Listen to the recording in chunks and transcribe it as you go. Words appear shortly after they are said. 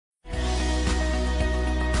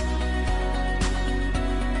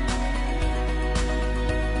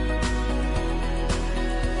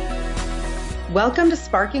Welcome to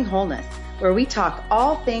Sparking Wholeness, where we talk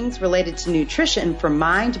all things related to nutrition for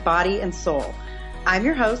mind, body, and soul. I'm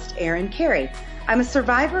your host, Erin Carey. I'm a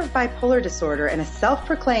survivor of bipolar disorder and a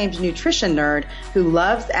self-proclaimed nutrition nerd who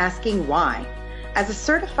loves asking why. As a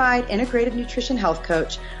certified integrative nutrition health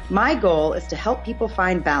coach, my goal is to help people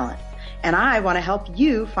find balance, and I want to help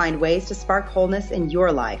you find ways to spark wholeness in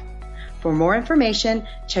your life. For more information,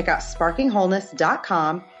 check out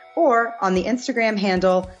sparkingwholeness.com or on the Instagram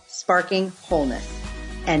handle, Sparking Wholeness.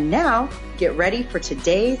 And now, get ready for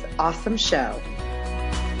today's awesome show.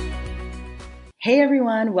 Hey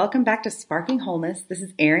everyone, welcome back to Sparking Wholeness. This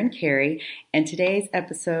is Erin Carey, and today's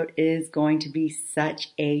episode is going to be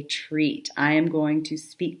such a treat. I am going to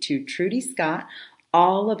speak to Trudy Scott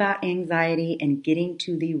all about anxiety and getting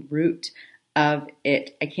to the root of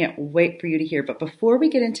it. I can't wait for you to hear. But before we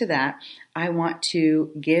get into that, I want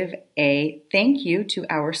to give a thank you to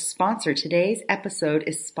our sponsor. Today's episode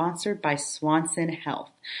is sponsored by Swanson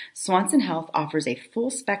Health. Swanson Health offers a full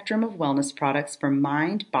spectrum of wellness products for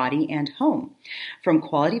mind, body, and home. From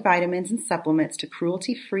quality vitamins and supplements to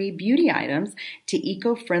cruelty-free beauty items to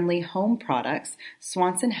eco-friendly home products,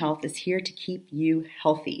 Swanson Health is here to keep you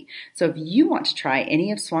healthy. So if you want to try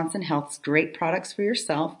any of Swanson Health's great products for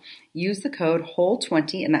yourself, use the code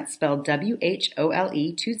WHOLE20, and that's spelled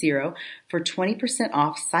WHOLE20, for 20%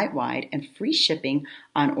 off site-wide and free shipping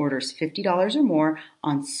on orders $50 or more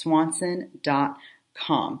on swanson.com.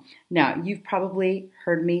 Now, you've probably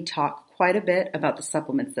heard me talk quite a bit about the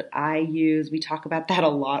supplements that I use. We talk about that a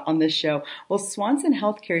lot on this show. Well, Swanson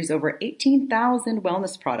Health carries over 18,000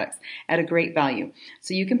 wellness products at a great value.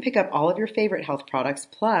 So you can pick up all of your favorite health products,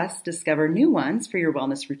 plus discover new ones for your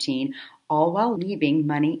wellness routine, all while leaving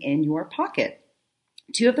money in your pocket.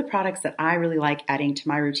 Two of the products that I really like adding to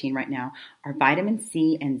my routine right now are vitamin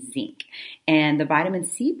C and zinc. And the vitamin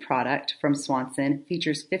C product from Swanson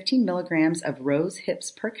features 15 milligrams of rose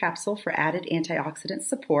hips per capsule for added antioxidant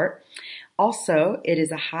support. Also, it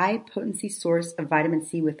is a high potency source of vitamin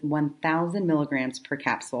C with 1,000 milligrams per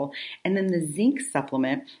capsule. And then the zinc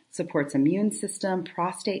supplement supports immune system,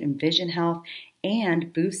 prostate and vision health,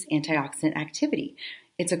 and boosts antioxidant activity.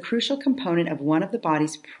 It's a crucial component of one of the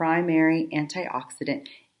body's primary antioxidant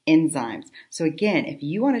enzymes. So again, if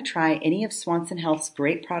you want to try any of Swanson Health's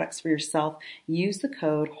great products for yourself, use the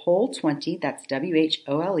code WHOLE20, that's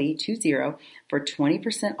WHOLE20, for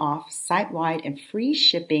 20% off site-wide and free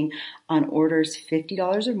shipping on orders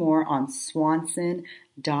 $50 or more on swanson.com.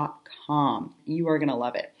 You are going to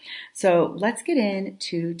love it. So let's get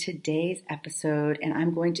into today's episode, and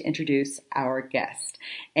I'm going to introduce our guest.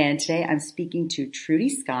 And today I'm speaking to Trudy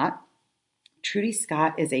Scott. Trudy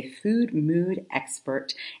Scott is a food mood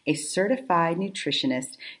expert, a certified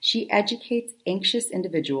nutritionist. She educates anxious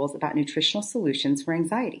individuals about nutritional solutions for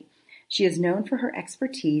anxiety. She is known for her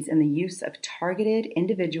expertise in the use of targeted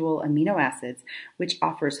individual amino acids, which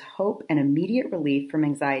offers hope and immediate relief from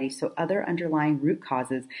anxiety so other underlying root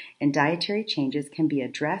causes and dietary changes can be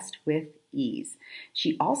addressed with ease.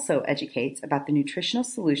 She also educates about the nutritional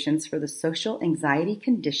solutions for the social anxiety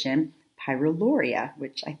condition pyroluria,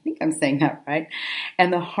 which I think I'm saying that right,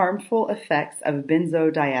 and the harmful effects of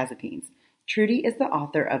benzodiazepines. Trudy is the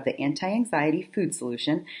author of The Anti-Anxiety Food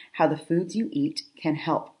Solution, How the Foods You Eat Can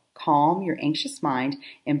Help Calm Your Anxious Mind,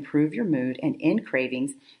 Improve Your Mood, and End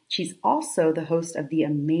Cravings. She's also the host of the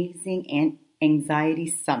amazing Anxiety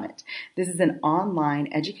Summit. This is an online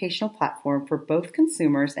educational platform for both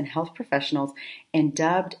consumers and health professionals and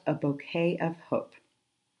dubbed a bouquet of hope.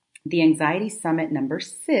 The Anxiety Summit number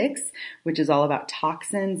 6, which is all about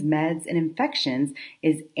toxins, meds, and infections,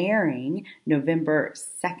 is airing November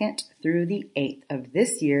 2nd through the 8th of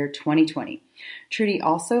this year, 2020. Trudy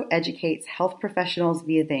also educates health professionals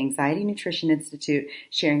via the Anxiety Nutrition Institute,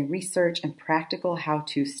 sharing research and practical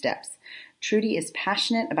how-to steps. Trudy is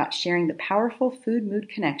passionate about sharing the powerful food-mood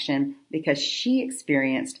connection because she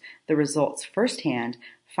experienced the results firsthand,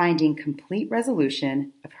 finding complete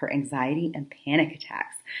resolution of her anxiety and panic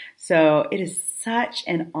attacks. So it is such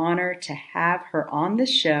an honor to have her on the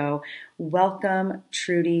show. Welcome,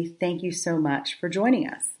 Trudy. Thank you so much for joining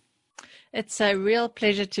us. It's a real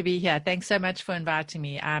pleasure to be here. Thanks so much for inviting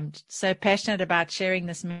me. I'm so passionate about sharing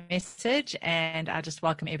this message, and I just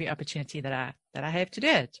welcome every opportunity that I have to do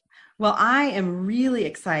it. Well, I am really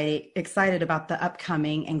excited about the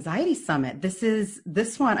upcoming Anxiety Summit.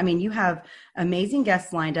 This one, I mean, you have amazing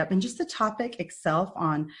guests lined up, and just the topic itself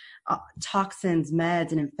on toxins, meds,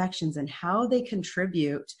 and infections and how they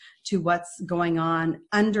contribute to what's going on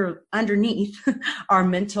underneath our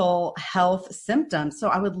mental health symptoms. So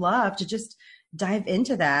I would love to just dive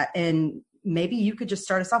into that, and maybe you could just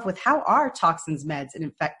start us off with how are toxins, meds,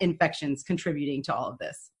 and infections contributing to all of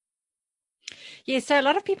this? Yeah, so a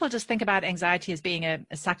lot of people just think about anxiety as being a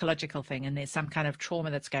psychological thing and there's some kind of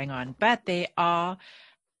trauma that's going on, but there are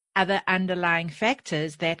other underlying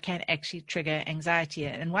factors that can actually trigger anxiety.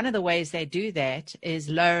 And one of the ways they do that is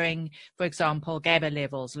lowering, for example, GABA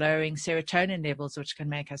levels, lowering serotonin levels, which can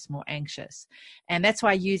make us more anxious. And that's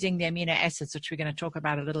why using the amino acids, which we're going to talk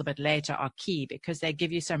about a little bit later, are key, because they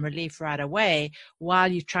give you some relief right away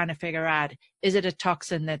while you're trying to figure out, is it a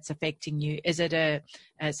toxin that's affecting you? Is it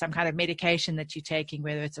some kind of medication that you're taking,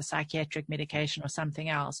 whether it's a psychiatric medication or something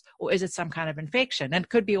else, or is it some kind of infection? And it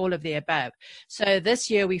could be all of the above. So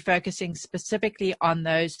this year we're focusing specifically on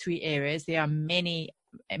those three areas. There are many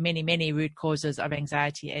root causes of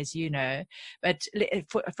anxiety, as you know. But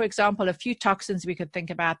for example, a few toxins we could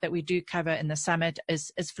think about that we do cover in the summit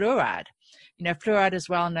is fluoride. You know, fluoride is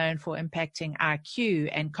well known for impacting IQ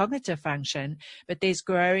and cognitive function, but there's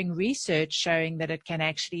growing research showing that it can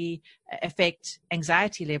actually affect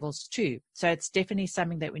anxiety levels too. So it's definitely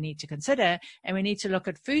something that we need to consider, and we need to look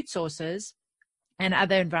at food sources and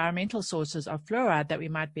other environmental sources of fluoride that we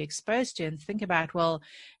might be exposed to and think about, well,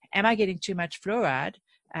 am I getting too much fluoride?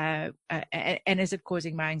 And is it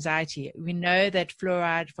causing my anxiety? We know that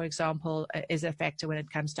fluoride, for example, is a factor when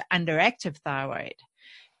it comes to underactive thyroid.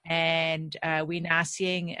 And we're now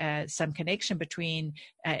seeing some connection between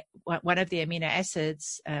one of the amino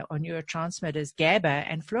acids or neurotransmitters, GABA,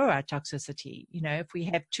 and fluoride toxicity. You know, if we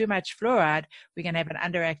have too much fluoride, we're going to have an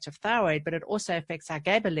underactive thyroid, but it also affects our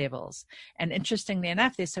GABA levels. And interestingly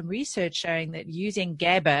enough, there's some research showing that using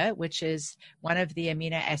GABA, which is one of the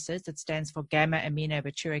amino acids that stands for gamma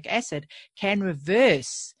aminobutyric acid, can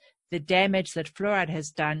reverse the damage that fluoride has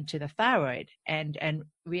done to the thyroid and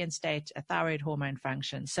reinstate a thyroid hormone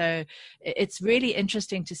function. So it's really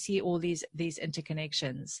interesting to see all these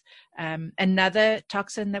interconnections. Another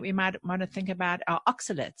toxin that we might want to think about are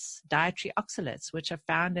oxalates, dietary oxalates, which are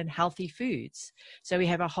found in healthy foods. So we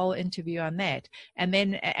have a whole interview on that. And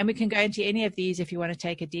we can go into any of these if you want to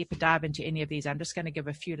take a deeper dive into any of these. I'm just going to give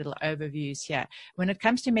a few little overviews here. When it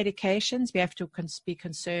comes to medications, we have to be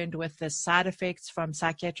concerned with the side effects from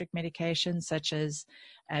psychiatric medications such as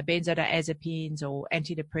benzodiazepines or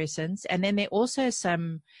antidepressants. And then there are also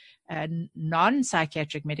some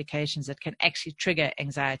non-psychiatric medications that can actually trigger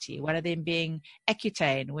anxiety. One of them being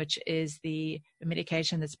Accutane, which is the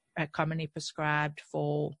medication that's commonly prescribed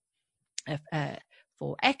for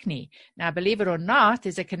acne. Now, believe it or not,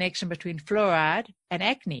 there's a connection between fluoride and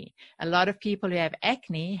acne. A lot of people who have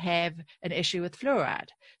acne have an issue with fluoride.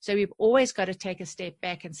 So we've always got to take a step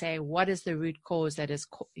back and say, what is the root cause that is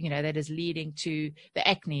leading to the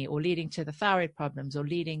acne, or leading to the thyroid problems, or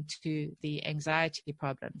leading to the anxiety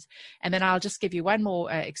problems? And then I'll just give you one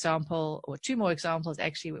more example, or two more examples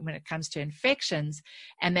actually, when it comes to infections,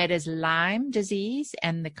 and that is Lyme disease,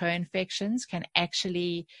 and the co-infections can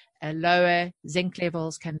actually lower zinc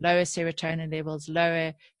levels, can lower serotonin levels,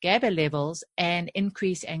 lower GABA levels, and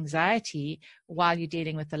increase anxiety while you're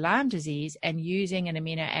dealing with the Lyme disease, and using an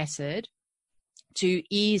amino acid to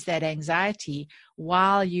ease that anxiety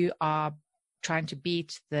while you are trying to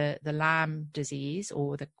beat the Lyme disease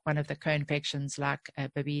or one of the co-infections like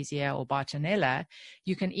Babesia or Bartonella,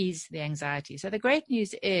 you can ease the anxiety. So the great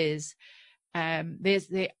news is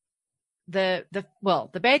the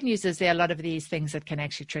bad news is there are a lot of these things that can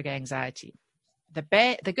actually trigger anxiety.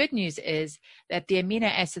 The good news is that the amino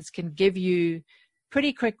acids can give you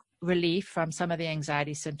pretty quick relief from some of the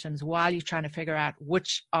anxiety symptoms while you're trying to figure out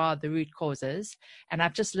which are the root causes. And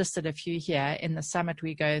I've just listed a few here. In the summit,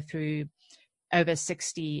 we go through over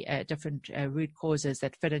 60 different root causes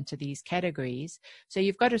that fit into these categories. So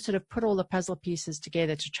you've got to sort of put all the puzzle pieces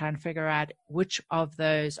together to try and figure out which of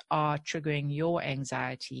those are triggering your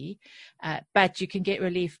anxiety. But you can get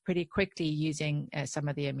relief pretty quickly using some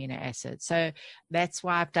of the amino acids. So that's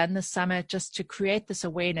why I've done this summit, just to create this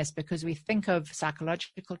awareness, because we think of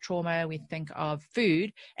psychological trauma, we think of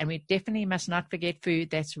food, and we definitely must not forget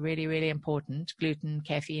food. That's really, really important, gluten,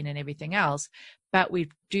 caffeine, and everything else. But we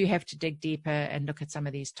do have to dig deeper and look at some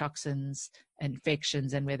of these toxins,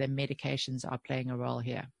 infections, and whether medications are playing a role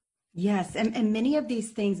here. Yes. And many of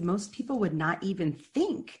these things, most people would not even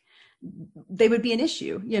think they would be an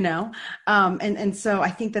issue, and so I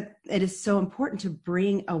think that it is so important to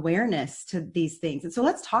bring awareness to these things. And so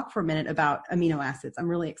let's talk for a minute about amino acids. I'm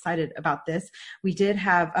really excited about this. We did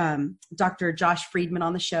have Dr. Josh Friedman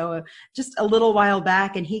on the show just a little while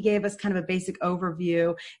back, and he gave us kind of a basic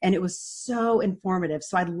overview, and it was so informative.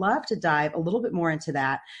 So I'd love to dive a little bit more into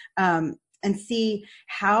that and see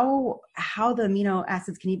how the amino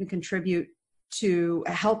acids can even contribute to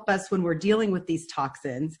help us when we're dealing with these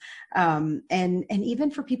toxins. And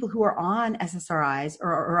even for people who are on SSRIs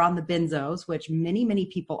or on the benzos, which many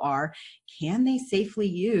people are, can they safely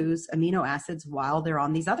use amino acids while they're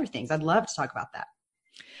on these other things? I'd love to talk about that.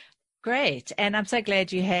 Great. And I'm so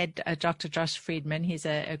glad you had Dr. Josh Friedman. He's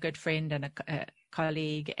a good friend and a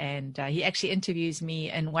colleague, and he actually interviews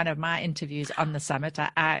me in one of my interviews on the summit.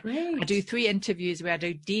 I do 3 interviews where I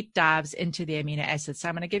do deep dives into the amino acids. So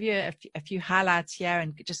I'm going to give you a few highlights here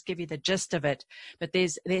and just give you the gist of it. But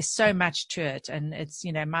there's so much to it, and it's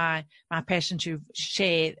my passion to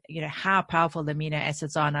share how powerful the amino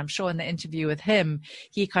acids are. And I'm sure in the interview with him,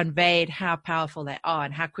 he conveyed how powerful they are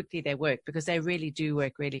and how quickly they work, because they really do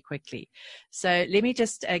work really quickly. So let me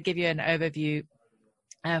just give you an overview.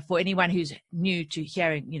 For anyone who's new to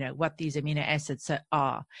hearing, what these amino acids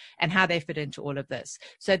are and how they fit into all of this.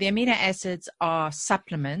 So the amino acids are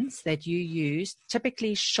supplements that you use,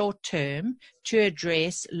 typically short term, to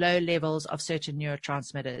address low levels of certain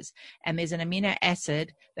neurotransmitters. And there's an amino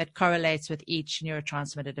acid that correlates with each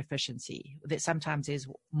neurotransmitter deficiency. Sometimes there's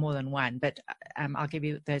more than one, but I'll give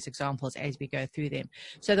you those examples as we go through them.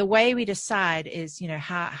 So the way we decide is,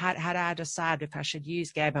 how do I decide if I should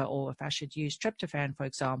use GABA or if I should use tryptophan, for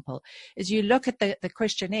example, is you look at the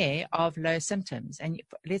questionnaire of low symptoms. And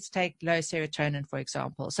let's take low serotonin, for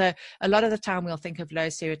example. So a lot of the time we'll think of low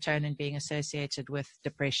serotonin being associated with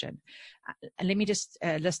depression. And let me just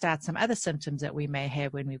list out some other symptoms that we may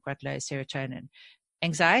have when we've got low serotonin.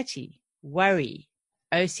 Anxiety, worry,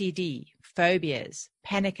 OCD, phobias,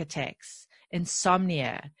 panic attacks,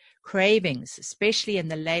 insomnia, cravings, especially in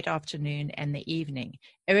the late afternoon and the evening,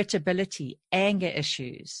 irritability, anger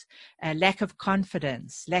issues, lack of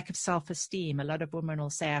confidence, lack of self-esteem. A lot of women will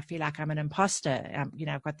say, I feel like I'm an imposter.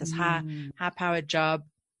 I've got this high-powered job.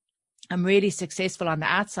 I'm really successful on the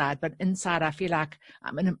outside, but inside I feel like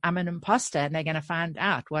I'm an imposter, and they're going to find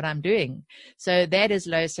out what I'm doing. So that is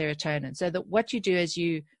low serotonin. So what you do is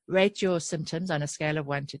you rate your symptoms on a scale of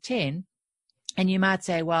 1 to 10. And you might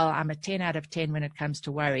say, well, I'm a 10 out of 10 when it comes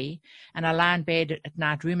to worry. And I lie in bed at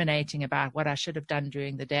night ruminating about what I should have done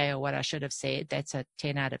during the day or what I should have said. That's a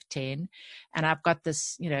 10 out of 10. And I've got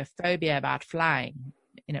this, phobia about flying.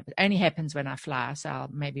 It only happens when I fly, so I'll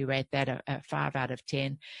maybe rate that a 5 out of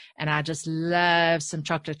 10. And I just love some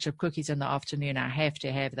chocolate chip cookies in the afternoon. I have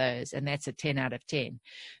to have those, and that's a 10 out of 10.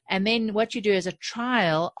 And then what you do is a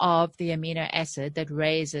trial of the amino acid that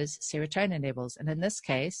raises serotonin levels. And in this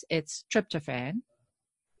case, it's tryptophan.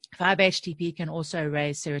 5-HTP can also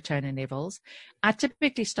raise serotonin levels. I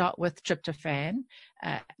typically start with tryptophan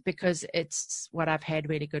because it's what I've had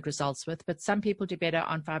really good results with. But some people do better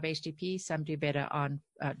on 5-HTP, some do better on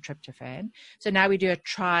tryptophan. So now we do a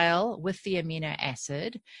trial with the amino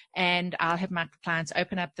acid, and I'll have my clients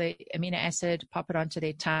open up the amino acid, pop it onto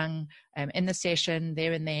their tongue in the session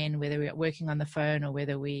there and then, whether we're working on the phone or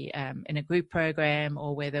whether we in a group program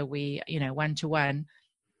or whether we, one-to-one.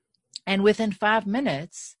 And within 5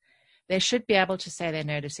 minutes, they should be able to say they're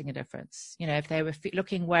noticing a difference. If they were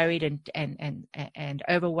looking worried and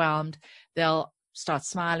overwhelmed, they'll start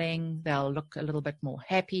smiling. They'll look a little bit more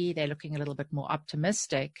happy. They're looking a little bit more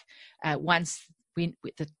optimistic once the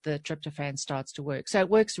tryptophan starts to work. So it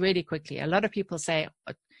works really quickly. A lot of people say,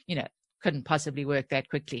 couldn't possibly work that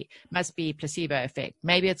quickly. Must be placebo effect.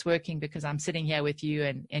 Maybe it's working because I'm sitting here with you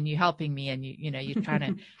and you're helping me and you're trying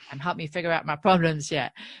to help me figure out my problems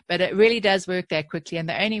here. But it really does work that quickly. And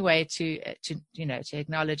the only way to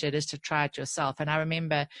acknowledge it is to try it yourself. And I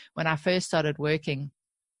remember when I first started working,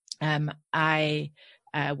 I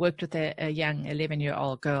worked with a young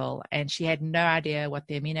 11-year-old girl, and she had no idea what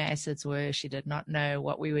the amino acids were. She did not know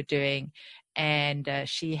what we were doing. And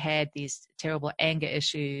she had these terrible anger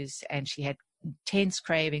issues, and she had intense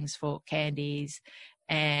cravings for candies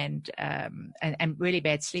and really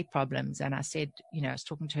bad sleep problems. And I said, I was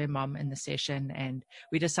talking to her mom in the session, and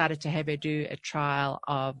we decided to have her do a trial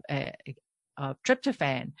of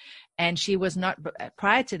tryptophan. And she was not,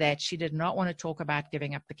 prior to that, she did not want to talk about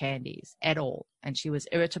giving up the candies at all. And she was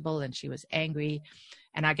irritable and she was angry.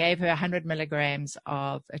 And I gave her 100 milligrams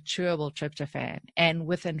of a chewable tryptophan. And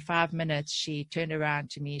within 5 minutes, she turned around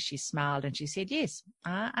to me, she smiled, and she said, yes,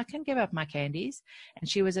 I can give up my candies. And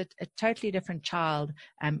she was a totally different child,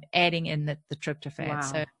 adding in the tryptophan. Wow.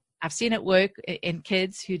 So I've seen it work in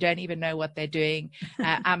kids who don't even know what they're doing.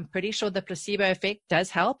 I'm pretty sure the placebo effect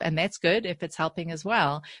does help, and that's good if it's helping as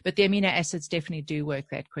well. But the amino acids definitely do work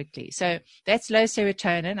that quickly. So that's low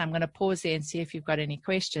serotonin. I'm going to pause there and see if you've got any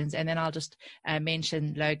questions, and then I'll just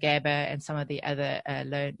mention low GABA and some of the other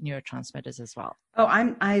low neurotransmitters as well. Oh,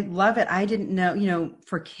 I love it. I didn't know,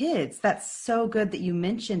 for kids, that's so good that you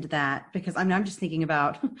mentioned that, because I'm just thinking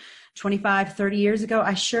about 25, 30 years ago,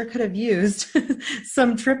 I sure could have used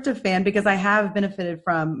some tryptophan because I have benefited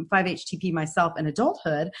from 5-HTP myself in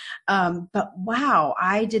adulthood. But wow,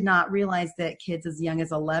 I did not realize that kids as young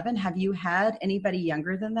as 11. Have you had anybody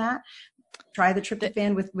younger than that try the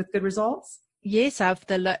tryptophan with good results? Yes, I've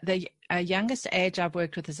the youngest age I've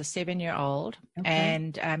worked with is a 7-year-old,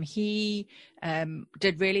 Okay. and he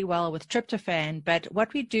did really well with tryptophan. But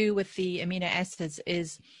what we do with the amino acids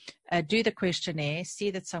is do the questionnaire,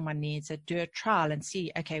 see that someone needs it, do a trial, and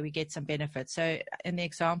see, okay, we get some benefits. So in the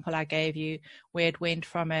example I gave you, where it went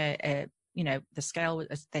from the scale,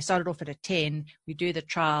 they started off at a 10, we do the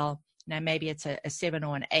trial. Now maybe it's a 7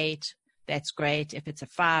 or an 8. That's great. If it's a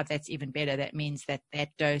 5, that's even better. That means that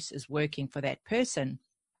that dose is working for that person.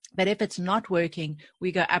 But if it's not working,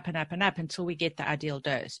 we go up and up and up until we get the ideal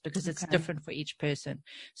dose, because it's Okay. different for each person.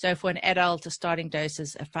 So for an adult, a starting dose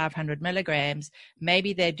is 500 milligrams.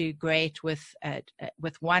 Maybe they do great with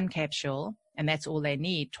one capsule, and that's all they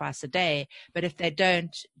need twice a day. But if they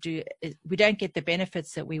we don't get the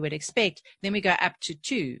benefits that we would expect, then we go up to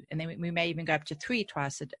 2, and then we may even go up to 3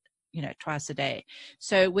 twice a day.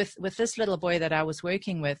 So with this little boy that I was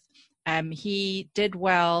working with, he did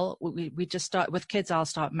well. We just start with kids. I'll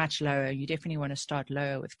start much lower. You definitely want to start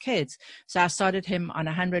lower with kids. So I started him on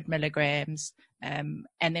 100 milligrams. And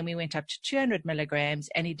then we went up to 200 milligrams,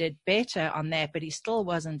 and he did better on that, but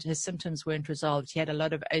his symptoms weren't resolved. He had a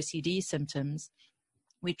lot of OCD symptoms.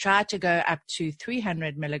 We tried to go up to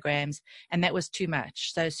 300 milligrams, and that was too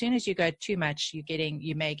much. So as soon as you go too much,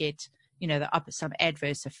 you may get some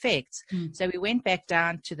adverse effects. So we went back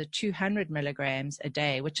down to the 200 milligrams a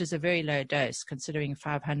day, which is a very low dose, considering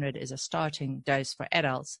 500 is a starting dose for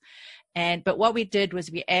adults. But what we did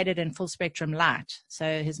was we added in full spectrum light.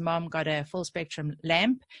 So his mom got a full spectrum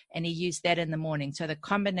lamp, and he used that in the morning. So the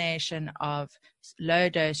combination of low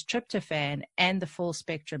dose tryptophan and the full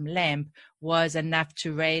spectrum lamp was enough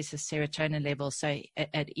to raise his serotonin level, so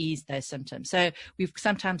it eased those symptoms. So we've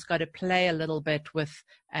sometimes got to play a little bit with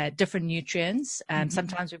different nutrients.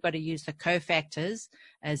 Sometimes we've got to use the cofactors.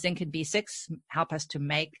 Zinc and B6 help us to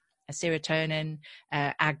make serotonin.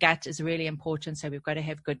 Our gut is really important, so we've got to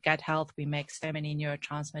have good gut health. We make so many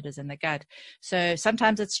neurotransmitters in the gut. So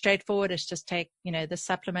sometimes it's straightforward. It's just take this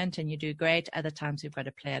supplement and you do great. Other times we've got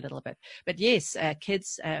to play a little bit. But yes,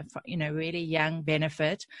 kids, really young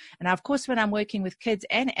benefit. And of course, when I'm working with kids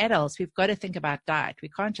and adults, we've got to think about diet. We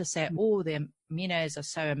can't just say, oh, the aminos are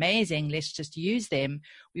so amazing, let's just use them.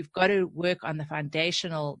 We've got to work on the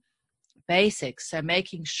foundational basics. So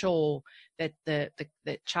making sure that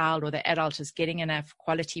the child or the adult is getting enough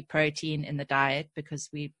quality protein in the diet, because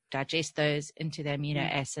we digest those into the amino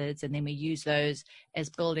acids, and then we use those as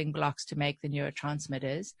building blocks to make the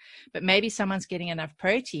neurotransmitters. But maybe someone's getting enough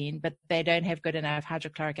protein, but they don't have good enough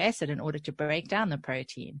hydrochloric acid in order to break down the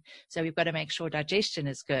protein. So we've got to make sure digestion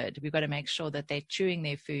is good. We've got to make sure that they're chewing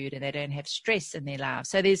their food and they don't have stress in their lives.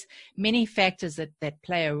 So there's many factors that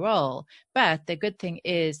play a role. But the good thing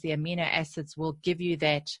is the amino acids will give you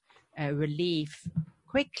that relief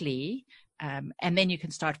quickly, and then you can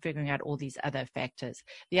start figuring out all these other factors.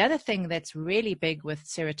 The other thing that's really big with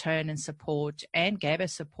serotonin support and GABA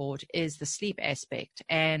support is the sleep aspect.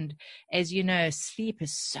 And as you know, sleep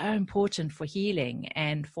is so important for healing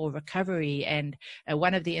and for recovery. And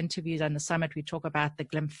one of the interviews on the summit, we talk about the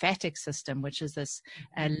glymphatic system, which is this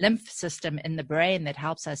lymph system in the brain that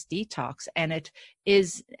helps us detox. And it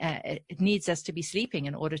needs us to be sleeping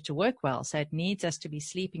in order to work well. So it needs us to be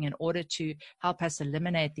sleeping in order to help us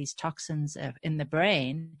eliminate these toxins in the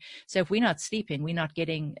brain. So if we're not sleeping, we're not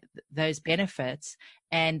getting those benefits.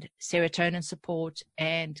 And serotonin support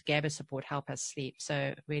and GABA support help us sleep.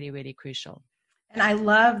 So really, really crucial. And I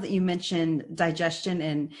love that you mentioned digestion,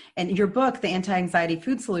 and your book, The Anti-Anxiety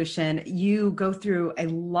Food Solution, you go through a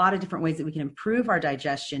lot of different ways that we can improve our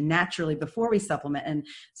digestion naturally before we supplement. And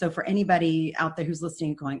so for anybody out there who's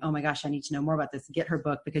listening going, oh my gosh, I need to know more about this, get her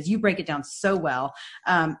book, because you break it down so well.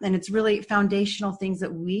 And it's really foundational things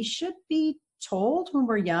that we should be told when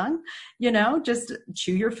we're young, just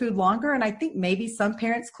chew your food longer. And I think maybe some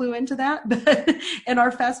parents clue into that, but in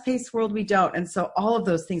our fast-paced world, we don't. And so all of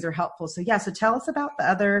those things are helpful. So so tell us about the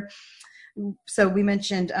other. So we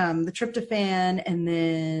mentioned the tryptophan, and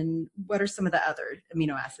then what are some of the other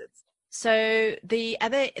amino acids? So the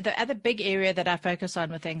other big area that I focus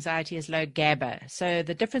on with anxiety is low GABA. So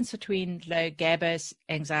the difference between low GABA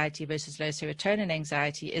anxiety versus low serotonin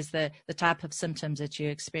anxiety is the type of symptoms that you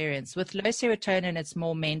experience. With low serotonin, it's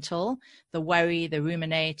more mental, the worry, the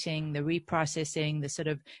ruminating, the reprocessing, the sort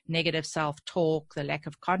of negative self-talk, the lack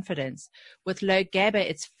of confidence. With low GABA,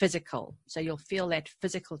 it's physical. So you'll feel that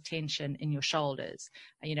physical tension in your shoulders.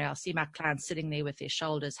 I'll see my clients sitting there with their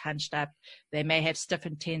shoulders hunched up. They may have stiff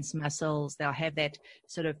and tense muscles. They'll have that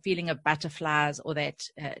sort of feeling of butterflies, or that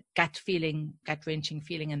gut-wrenching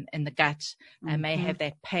feeling in the gut. May have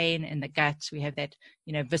that pain in the gut. We have that,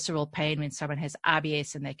 visceral pain when someone has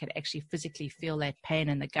IBS, and they can actually physically feel that pain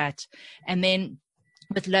in the gut. And then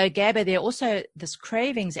with low GABA, there also this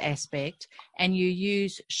cravings aspect, and you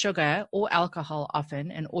use sugar or alcohol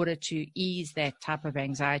often in order to ease that type of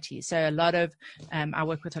anxiety. So I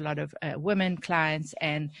work with a lot of women clients,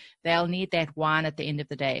 and they'll need that wine at the end of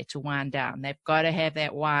the day to wind down. They've got to have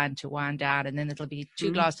that wine to wind down, and then it'll be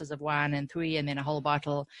 2 glasses of wine and 3, and then a whole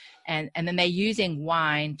bottle. And then they're using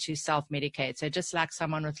wine to self-medicate. So just like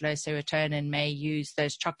someone with low serotonin may use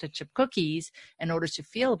those chocolate chip cookies in order to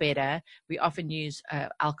feel better, we often use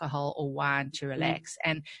alcohol or wine to relax.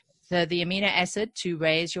 And the amino acid to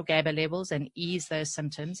raise your GABA levels and ease those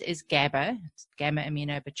symptoms is GABA. It's gamma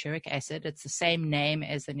aminobutyric acid. It's the same name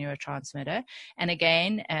as the neurotransmitter. And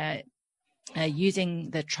again, using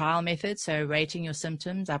the trial method, so rating your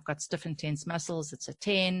symptoms. I've got stiff and tense muscles, it's a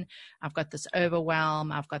 10. I've got this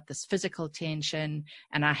overwhelm, I've got this physical tension,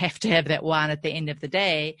 and I have to have that wine at the end of the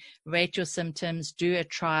day. Rate your symptoms, do a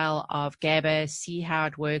trial of GABA, see how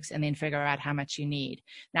it works, and then figure out how much you need.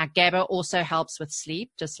 Now, GABA also helps with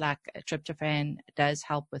sleep, just like tryptophan does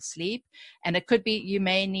help with sleep. And it could be you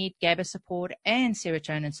may need GABA support and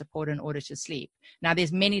serotonin support in order to sleep. Now,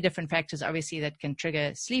 there's many different factors, obviously, that can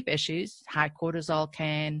trigger sleep issues. High cortisol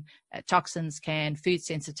can, toxins can, food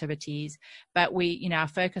sensitivities, but we,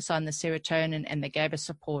 focus on the serotonin and the GABA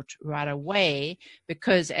support right away,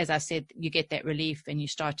 because, as I said, you get that relief and you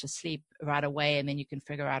start to sleep right away, and then you can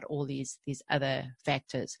figure out all these other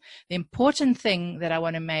factors. The important thing that I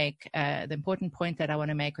want to make, the important point that I want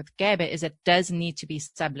to make with GABA is it does need to be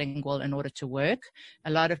sublingual in order to work.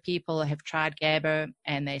 A lot of people have tried GABA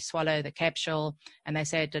and they swallow the capsule and they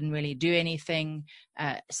say it didn't really do anything.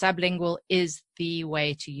 Sublingual is the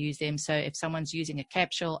way to use them. So if someone's using a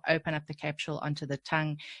capsule, open up the capsule onto the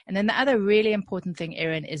tongue. And then the other really important thing,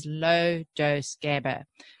 Erin, is low dose GABA.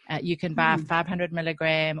 You can buy 500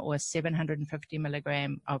 milligram or 750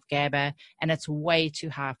 milligram of GABA, and it's way too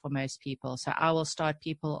high for most people. So I will start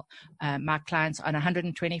my clients on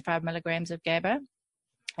 125 milligrams of GABA,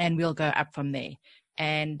 and we'll go up from there.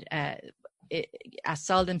 And I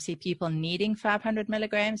seldom see people needing 500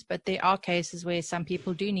 milligrams, but there are cases where some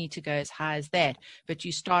people do need to go as high as that. But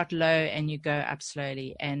you start low and you go up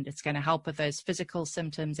slowly, and it's going to help with those physical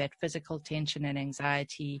symptoms, that physical tension and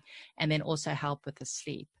anxiety, and then also help with the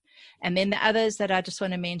sleep. And then the others that I just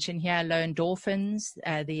want to mention here, low endorphins,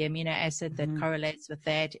 the amino acid that correlates with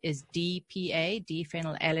that is DPA,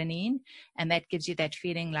 D-phenylalanine, and that gives you that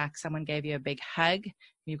feeling like someone gave you a big hug.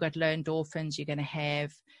 You've got low endorphins, you're going to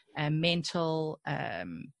have mental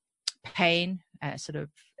pain, sort of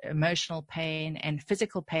emotional pain and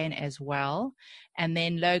physical pain as well. And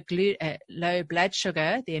then low blood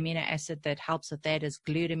sugar, the amino acid that helps with that is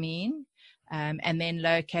glutamine. And then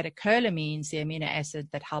low catecholamines, the amino acid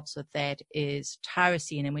that helps with that is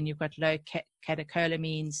tyrosine. And when you've got low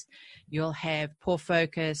catecholamines, you'll have poor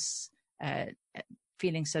focus,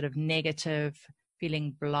 feeling sort of negative,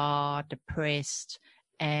 feeling blah, depressed,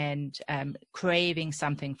 and craving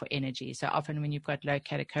something for energy. So often when you've got low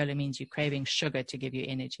catecholamines, you're craving sugar to give you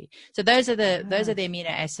energy. So those are the amino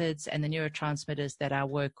acids and the neurotransmitters that I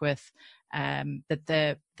work with. That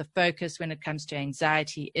the focus when it comes to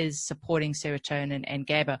anxiety is supporting serotonin and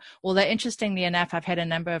GABA. Although interestingly enough, I've had a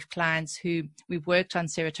number of clients who we've worked on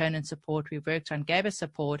serotonin support, we've worked on GABA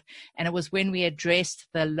support, and it was when we addressed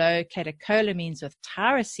the low catecholamines with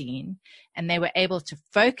tyrosine and they were able to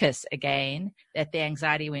focus again that the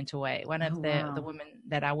anxiety went away. One of the women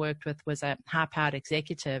that I worked with was a high-powered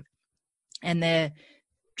executive, and the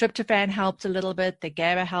tryptophan helped a little bit. The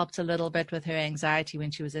GABA helped a little bit with her anxiety when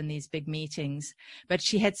she was in these big meetings, but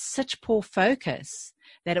she had such poor focus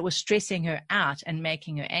that it was stressing her out and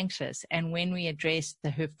making her anxious. And when we addressed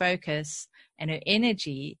her focus and her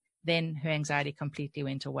energy, then her anxiety completely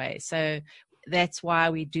went away. So that's why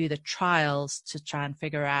we do the trials to try and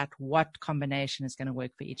figure out what combination is going to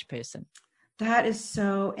work for each person. That is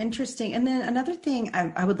so interesting. And then another thing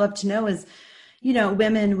I would love to know is, You know,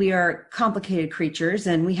 women, we are complicated creatures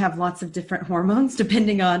and we have lots of different hormones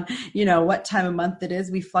depending on, you know, what time of month it is.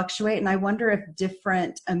 We fluctuate. And I wonder if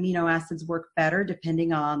different amino acids work better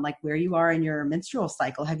depending on like where you are in your menstrual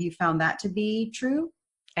cycle. Have you found that to be true?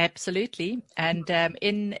 Absolutely. And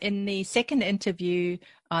in the second interview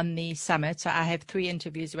on the summit, so I have 3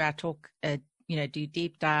 interviews where I talk, do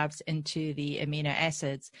deep dives into the amino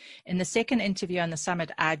acids. In the second interview on the summit,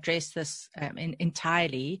 I address this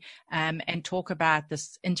entirely and talk about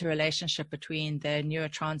this interrelationship between the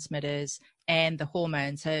neurotransmitters and the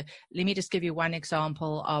hormones. So let me just give you one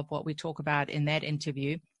example of what we talk about in that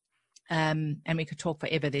interview. And we could talk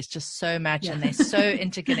forever. There's just so much, and they're so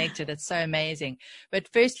interconnected. It's so amazing. But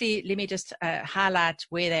firstly, let me just highlight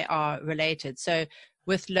where they are related. So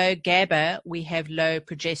with low GABA, we have low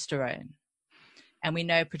progesterone. And we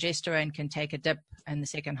know progesterone can take a dip in the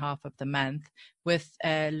second half of the month. With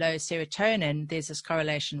low serotonin, there's this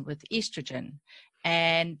correlation with estrogen.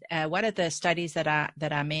 And one of the studies that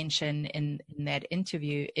I mentioned in that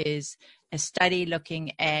interview is a study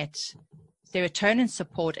looking at serotonin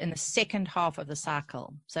support in the second half of the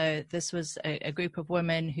cycle. So this was a group of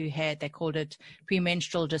women who they called it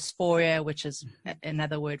premenstrual dysphoria, which is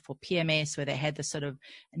another word for PMS, where they had this sort of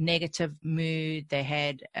negative mood, they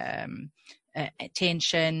had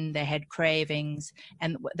tension, they had cravings,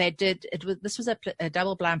 and this was a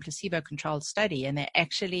double-blind placebo-controlled study, and they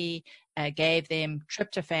actually gave them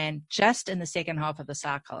tryptophan just in the second half of the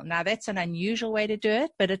cycle. Now that's an unusual way to do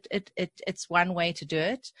it, but it's one way to do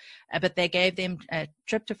it. But they gave them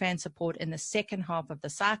tryptophan support in the second half of the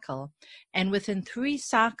cycle, and within 3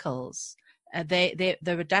 cycles, the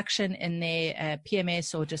reduction in their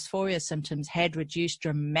PMS or dysphoria symptoms had reduced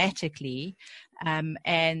dramatically,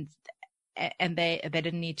 and they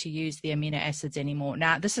didn't need to use the amino acids anymore.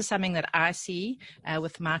 Now, this is something that I see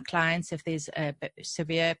with my clients. If there's a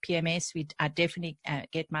severe PMS, I definitely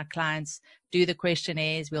get my clients do the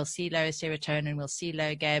questionnaires. We'll see low serotonin, we'll see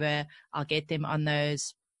low GABA. I'll get them on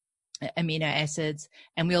those amino acids,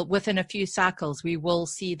 and within a few cycles we will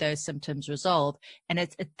see those symptoms resolve. And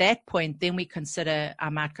it's at that point then I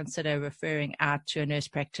might consider referring out to a nurse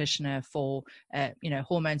practitioner for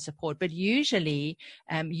hormone support. But usually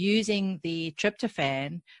using the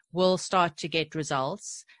tryptophan will start to get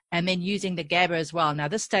results, and then using the GABA as well. Now,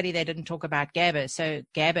 this study, they didn't talk about GABA. So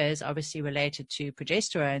GABA is obviously related to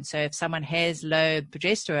progesterone. So if someone has low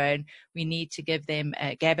progesterone, we need to give them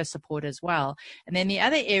GABA support as well. And then the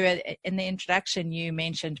other area in the introduction, you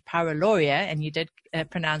mentioned pyroluria, and you did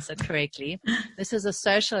pronounce it correctly. This is a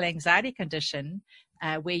social anxiety condition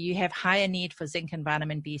where you have higher need for zinc and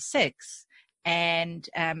vitamin B6. And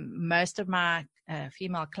most of my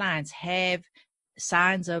female clients have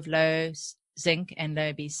signs of low zinc and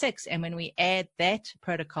low B6. And when we add that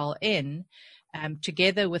protocol in,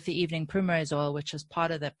 together with the evening primrose oil, which is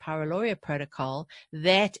part of the pyroluria protocol,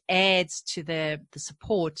 that adds to the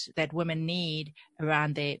support that women need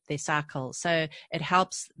around their cycle. So it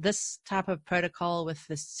helps this type of protocol with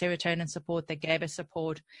the serotonin support, the GABA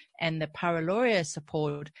support, and the pyroluria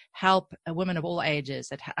support help women of all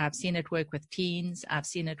ages. I've seen it work with teens. I've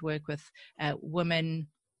seen it work with women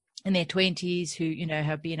in their 20s who,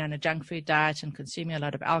 have been on a junk food diet and consuming a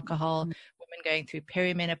lot of alcohol, women going through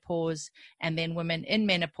perimenopause, and then women in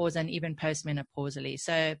menopause and even postmenopausally.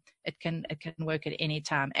 So it can work at any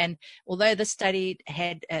time. And although this study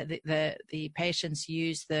had the patients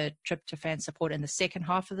use the tryptophan support in the second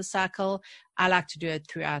half of the cycle, I like to do it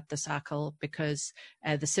throughout the cycle because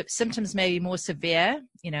the symptoms may be more severe,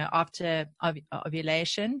 after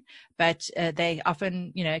ovulation, but they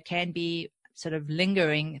often, can be sort of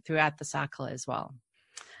lingering throughout the cycle as well.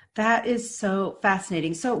 That is so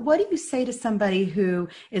fascinating. So what do you say to somebody who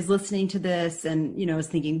is listening to this and, is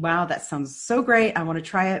thinking, wow, that sounds so great. I want to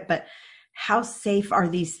try it, but how safe are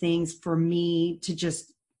these things for me to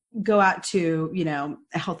just go out to,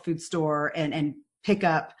 a health food store and pick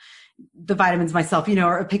up the vitamins myself,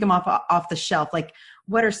 or pick them off the shelf? Like,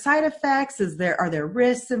 what are side effects? Are there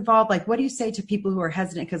risks involved? Like, what do you say to people who are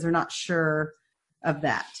hesitant because they're not sure of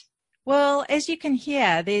that? Well, as you can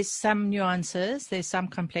hear, there's some nuances, there's some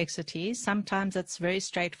complexities. Sometimes it's very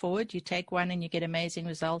straightforward. You take one and you get amazing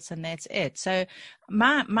results, and that's it. So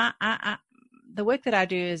the work that I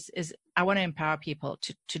do is I want to empower people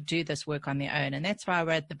to do this work on their own. And that's why I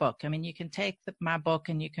wrote the book. I mean, you can take my book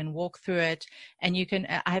and you can walk through it, and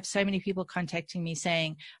I have so many people contacting me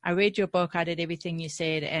saying, I read your book, I did everything you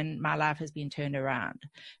said, and my life has been turned around.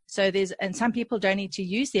 So and some people don't need to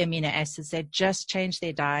use the amino acids. They just change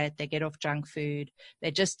their diet. They get off junk food.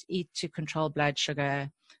 They just eat to control blood sugar.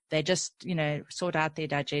 They just, sort out their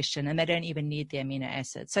digestion, and they don't even need the amino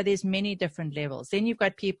acids. So there's many different levels. Then you've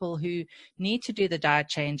got people who need to do the diet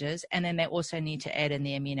changes, and then they also need to add in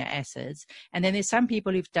the amino acids. And then there's some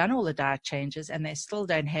people who've done all the diet changes and they still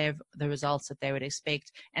don't have the results that they would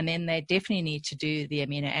expect. And then they definitely need to do the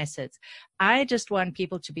amino acids. I just want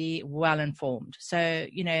people to be well informed. So,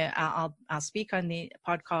 I'll speak on the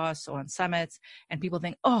podcasts or on summits, and people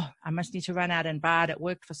think, oh, I must need to run out and buy it. It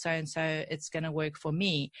worked for so-and-so. It's going to work for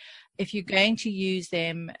me. If you're going to use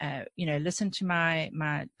them, listen to my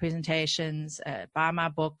presentations, buy my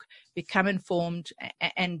book, become informed,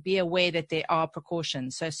 and be aware that there are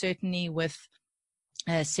precautions. So certainly with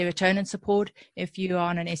serotonin support, if you are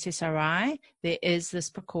on an SSRI, there is this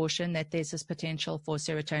precaution that there's this potential for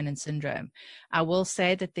serotonin syndrome. I will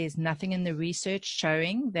say that there's nothing in the research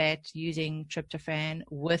showing that using tryptophan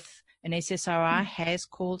with an SSRI has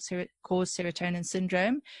caused serotonin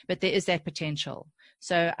syndrome, but there is that potential.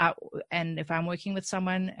 So, and if I'm working with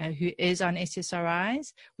someone who is on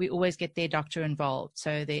SSRIs, we always get their doctor involved.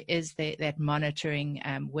 So there is that monitoring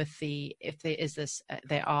if there is this,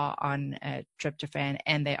 they are on tryptophan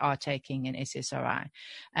and they are taking an SSRI.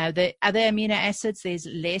 The other amino acids, there's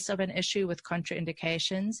less of an issue with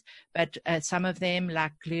contraindications, but some of them,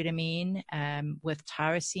 like glutamine with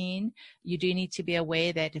tyrosine, you do need to be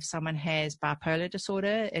aware that if someone has bipolar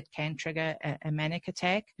disorder, it can trigger a manic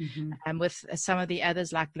attack. And with some of the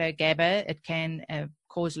others, like low GABA, it can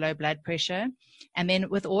cause low blood pressure. And then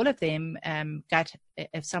with all of them, gut,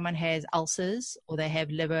 if someone has ulcers or they have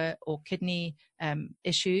liver or kidney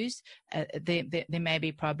issues, there may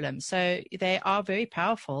be problems. So they are very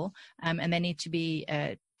powerful, and they need to be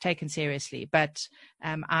taken seriously. But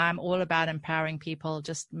I'm all about empowering people.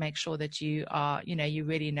 Just make sure that you are, you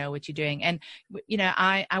really know what you're doing. And,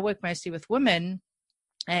 I work mostly with women,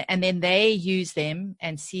 and then they use them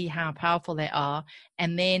and see how powerful they are,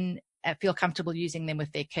 and then feel comfortable using them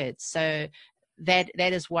with their kids. So that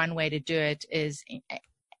is one way to do it. Is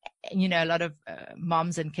a lot of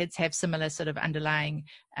moms and kids have similar sort of underlying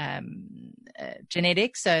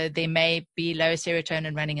genetics. So there may be low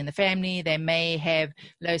serotonin running in the family. They may have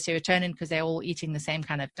low serotonin because they're all eating the same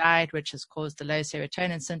kind of diet, which has caused the low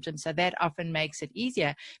serotonin symptoms. So that often makes it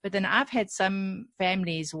easier. But then I've had some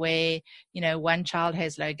families where, one child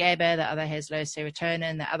has low GABA, the other has low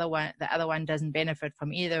serotonin, the other one doesn't benefit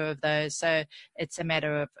from either of those. So it's a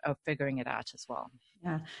matter of figuring it out as well.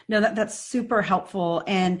 Yeah, no, that's super helpful.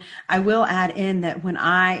 And I will add in that when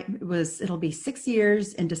it'll be 6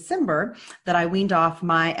 years in December that I weaned off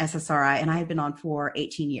my SSRI, and I had been on for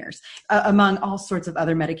 18 years, among all sorts of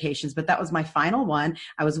other medications, but that was my final one.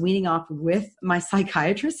 I was weaning off with my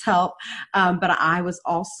psychiatrist's help. But I was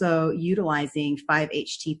also utilizing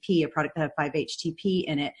 5-HTP, a product that had 5-HTP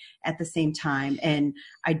in it at the same time. And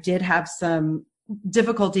I did have some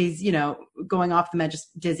difficulties, going off the med,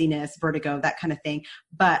 just dizziness, vertigo, that kind of thing.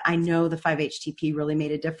 But I know the 5-HTP really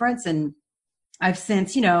made a difference. And I've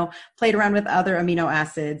since, played around with other amino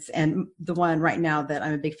acids. And the one right now that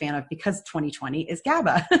I'm a big fan of, because 2020, is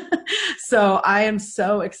GABA. So I am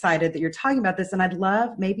so excited that you're talking about this. And I'd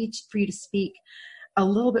love maybe for you to speak a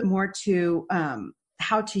little bit more to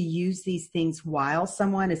how to use these things while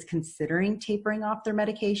someone is considering tapering off their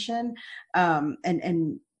medication,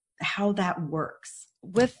 and how that works.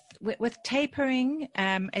 With tapering,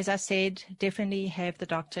 as I said, definitely have the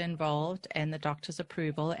doctor involved and the doctor's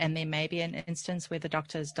approval. And there may be an instance where the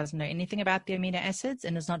doctor doesn't know anything about the amino acids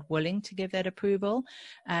and is not willing to give that approval.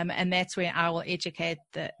 And that's where I will educate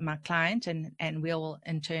my client, and we'll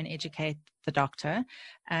in turn educate the doctor.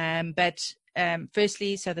 But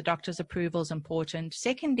firstly, so the doctor's approval is important.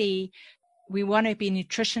 Secondly, we want to be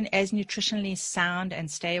nutritionally sound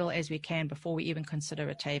and stable as we can before we even consider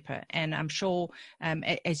a taper. And I'm sure,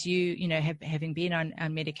 as having been on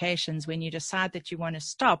medications, when you decide that you want to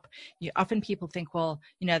stop, often people think, well,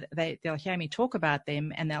 they'll hear me talk about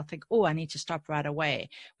them and they'll think, oh, I need to stop right away.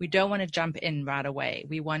 We don't want to jump in right away.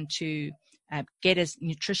 We want to get as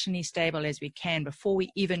nutritionally stable as we can before we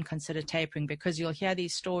even consider tapering, because you'll hear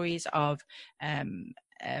these stories of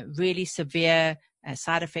really severe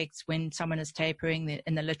side effects when someone is tapering.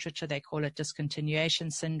 In the literature, they call it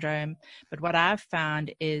discontinuation syndrome. But what I've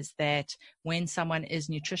found is that when someone is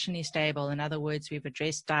nutritionally stable, in other words, we've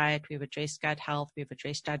addressed diet, we've addressed gut health, we've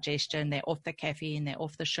addressed digestion, they're off the caffeine, they're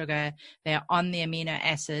off the sugar, they're on the amino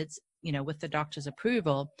acids, with the doctor's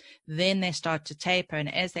approval, then they start to taper.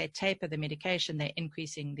 And as they taper the medication, they're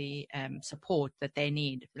increasing the support that they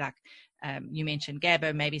need. Like you mentioned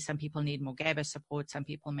GABA, maybe some people need more GABA support, some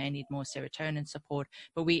people may need more serotonin support,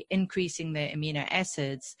 but we're increasing the amino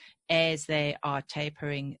acids as they are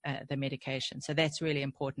tapering the medication. So that's really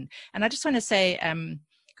important. And I just want to say,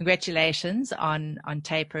 congratulations on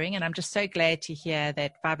tapering. And I'm just so glad to hear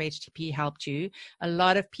that 5-HTP helped you. A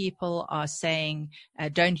lot of people are saying,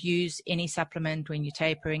 don't use any supplement when you're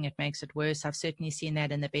tapering. It makes it worse. I've certainly seen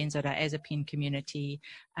that in the benzodiazepine community.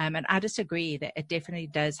 And I disagree that it definitely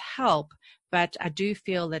does help. But I do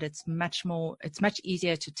feel that it's much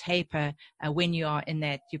easier to taper when you are in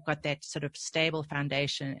that, you've got that sort of stable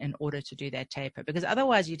foundation in order to do that taper. Because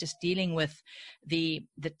otherwise you're just dealing with the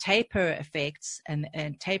taper effects, and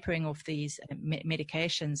tapering off these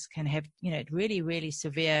medications can have, really, really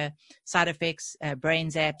severe side effects, brain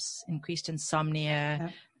zaps, increased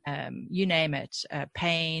insomnia, you name it,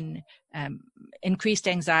 pain, increased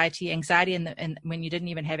anxiety, and when you didn't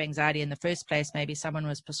even have anxiety in the first place, maybe someone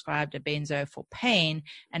was prescribed a benzo for pain,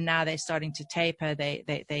 and now they're starting to taper,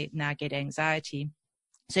 they now get anxiety.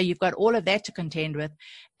 So you've got all of that to contend with,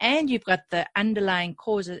 and you've got the underlying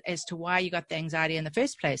cause as to why you got the anxiety in the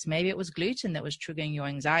first place. Maybe it was gluten that was triggering your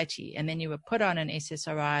anxiety, and then you were put on an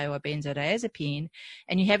SSRI or a benzodiazepine,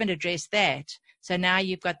 and you haven't addressed that. So now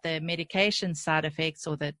you've got the medication side effects,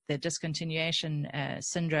 or the discontinuation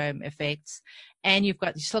syndrome effects, and you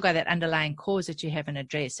still got that underlying cause that you haven't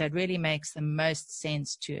addressed. So it really makes the most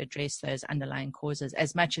sense to address those underlying causes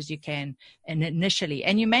as much as you can initially.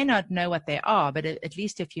 And you may not know what they are, but at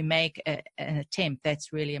least if you make an attempt,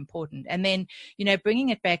 that's really important. And then, bringing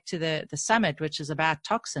it back to the summit, which is about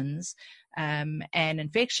toxins and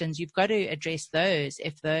infections, you've got to address those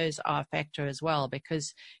if those are a factor as well,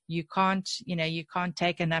 because you can't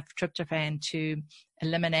take enough tryptophan to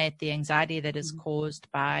eliminate the anxiety that is caused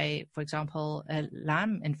by, for example, a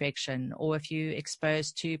Lyme infection, or if you're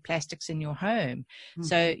exposed to plastics in your home.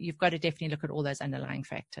 So you've got to definitely look at all those underlying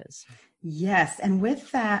factors. Yes. And with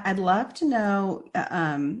that, I'd love to know,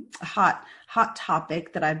 hot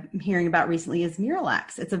topic that I'm hearing about recently is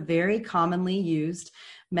Miralax. It's a very commonly used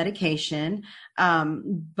medication.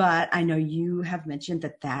 But I know you have mentioned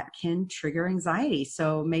that can trigger anxiety.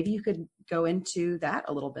 So maybe you could go into that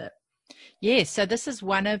a little bit. Yes, so this is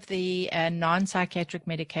one of the non-psychiatric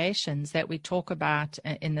medications that we talk about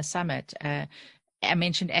in the summit. I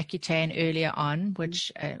mentioned Accutane earlier on,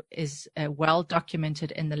 which is well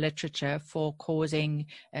documented in the literature for causing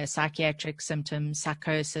psychiatric symptoms,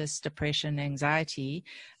 psychosis, depression, anxiety.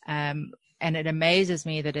 And it amazes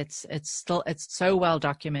me that it's so well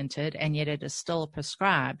documented, and yet it is still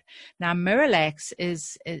prescribed. Now, Miralax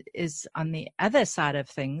is on the other side of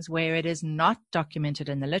things, where it is not documented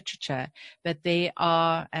in the literature, but there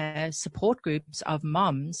are support groups of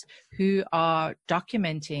moms who are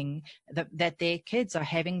documenting that their kids are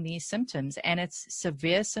having these symptoms, and it's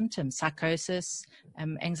severe symptoms: psychosis,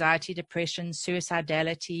 anxiety, depression,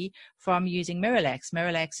 suicidality, from using Miralax.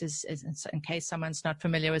 Miralax is, in case someone's not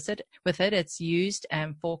familiar with it, it's used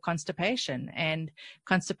for constipation, and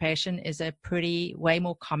constipation is way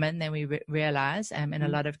more common than we realize in a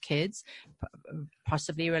lot of kids,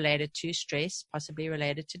 possibly related to stress, possibly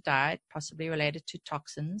related to diet, possibly related to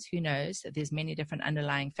toxins. Who knows? There's many different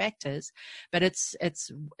underlying factors, but it's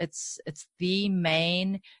the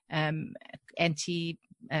main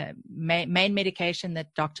main medication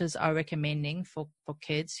that doctors are recommending for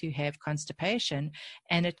kids who have constipation,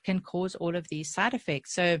 and it can cause all of these side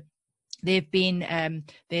effects. So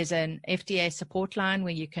there's an FDA support line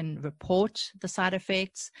where you can report the side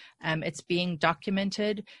effects. It's being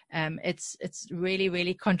documented. It's really,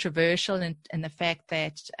 really controversial in the fact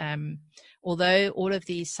that although all of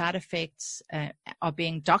these side effects are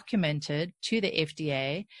being documented to the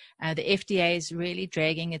FDA is really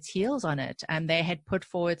dragging its heels on it. They had put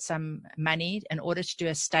forward some money in order to do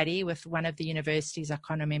a study with one of the universities. I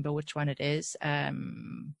can't remember which one it is.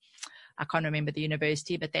 I can't remember the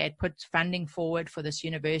university, but they had put funding forward for this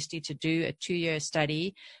university to do a 2-year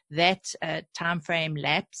study. That time frame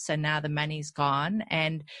lapsed, so now the money's gone.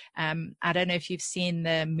 And I don't know if you've seen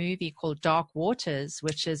the movie called Dark Waters,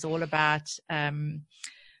 which is all about help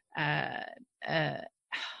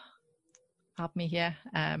me here.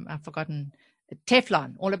 I've forgotten.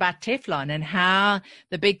 Teflon, all about Teflon, and how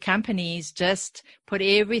the big companies just put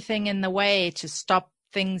everything in the way to stop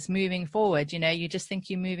things moving forward. You just think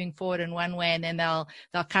you're moving forward in one way, and then they'll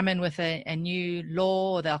come in with a new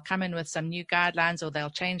law, or they'll come in with some new guidelines, or they'll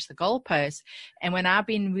change the goalposts. And when I've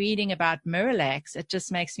been reading about Miralax, it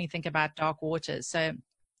just makes me think about Dark Waters. So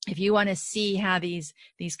if you want to see how these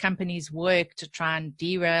companies work to try and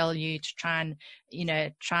derail you, to try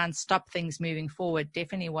and stop things moving forward,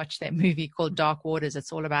 definitely watch that movie called Dark Waters.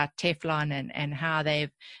 It's all about Teflon and how they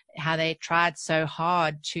tried so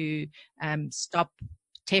hard to stop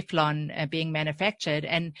Teflon being manufactured.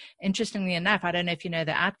 And interestingly enough, I don't know if you know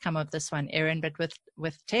the outcome of this one, Erin, but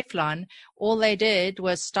with Teflon, all they did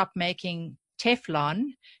was stop making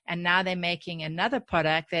Teflon, and now they're making another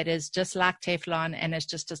product that is just like Teflon and it's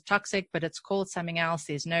just as toxic, but it's called something else.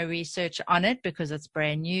 There's no research on it because it's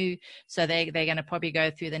brand new. So they're going to probably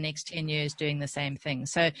go through the next 10 years doing the same thing.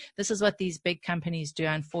 So this is what these big companies do,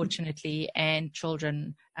 unfortunately, and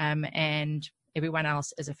children and everyone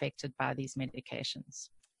else is affected by these medications.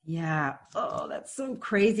 Yeah. Oh, that's so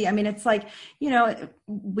crazy. I mean, it's like, you know,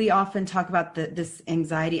 we often talk about this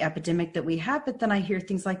anxiety epidemic that we have, but then I hear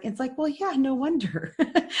things like, it's like, well, yeah, no wonder,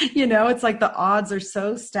 you know, it's like the odds are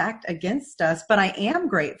so stacked against us, but I am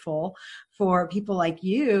grateful for people like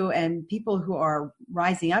you and people who are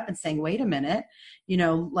rising up and saying, wait a minute, you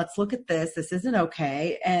know, let's look at this. This isn't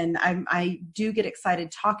okay. And I do get excited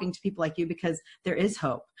talking to people like you because there is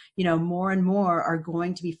hope. You know, more and more are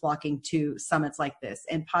going to be flocking to summits like this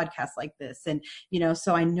and podcasts like this. And, you know,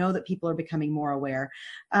 so I know that people are becoming more aware.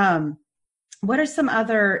 What are some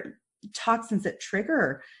other toxins that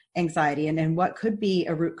trigger anxiety and what could be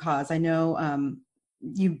a root cause? I know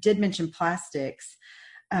you did mention plastics.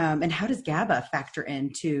 And how does GABA factor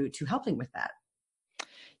into helping with that?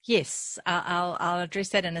 Yes, I'll address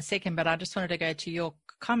that in a second, but I just wanted to go to your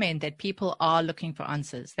comment that people are looking for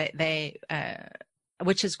answers. They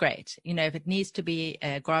which is great. You know, if it needs to be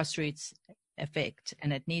a grassroots effect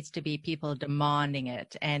and it needs to be people demanding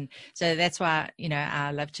it. And so that's why, you know, I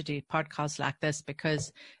love to do podcasts like this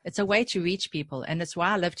because it's a way to reach people. And it's why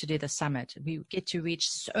I love to do the summit. We get to reach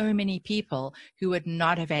so many people who would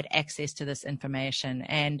not have had access to this information.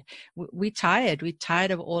 And we're tired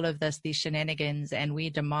of all of these shenanigans, and we're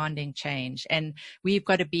demanding change. And we've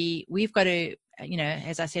got to, you know,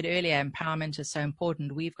 as I said earlier, empowerment is so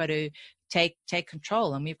important. We've got to take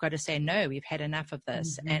control, and we've got to say, no, we've had enough of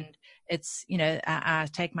this. Mm-hmm. And it's, you know, I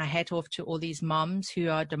take my hat off to all these moms who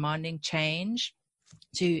are demanding change,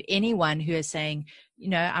 to anyone who is saying, you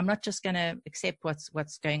know, I'm not just going to accept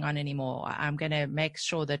what's going on anymore. I'm going to make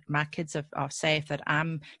sure that my kids are safe, that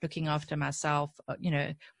I'm looking after myself, you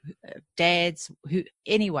know, dads,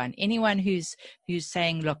 anyone who's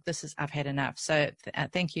saying, look, I've had enough. So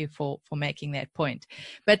thank you for making that point.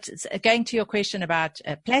 But going to your question about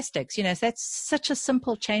plastics, you know, that's such a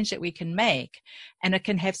simple change that we can make, and it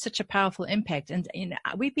can have such a powerful impact. And, you know,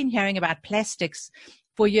 we've been hearing about plastics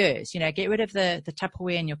for years. You know, get rid of the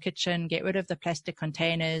Tupperware in your kitchen, get rid of the plastic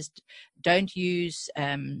containers, don't use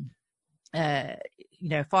you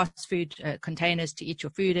know, fast food containers to eat your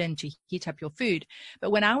food in, to heat up your food.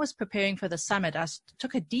 But when I was preparing for the summit, I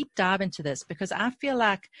took a deep dive into this because I feel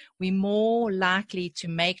like we're more likely to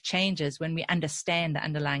make changes when we understand the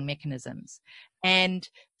underlying mechanisms. And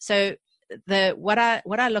so what I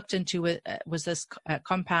looked into was this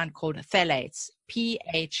compound called phthalates,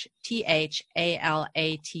 PHTHALATES,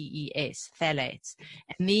 phthalates.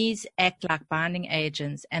 And these act like binding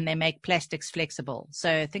agents, and they make plastics flexible.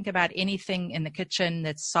 So think about anything in the kitchen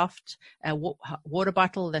that's soft, a water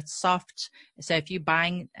bottle that's soft. So if you're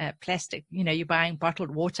buying plastic, you know, you're buying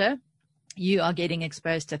bottled water, you are getting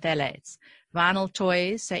exposed to phthalates. Vinyl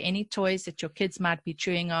toys, so any toys that your kids might be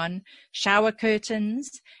chewing on, shower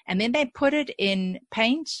curtains, and then they put it in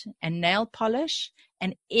paint and nail polish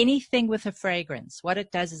and anything with a fragrance. What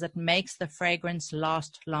it does is it makes the fragrance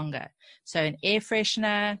last longer. So an air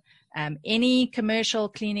freshener, any commercial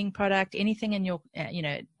cleaning product, anything in your, you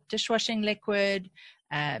know, dishwashing liquid,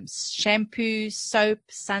 shampoo, soap,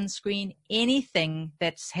 sunscreen, anything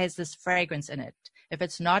that has this fragrance in it. If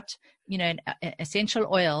it's not, you know, an essential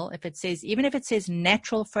oil, even if it says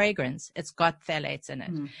natural fragrance, it's got phthalates in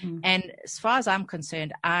it. Mm-hmm. And as far as I'm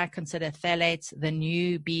concerned, I consider phthalates the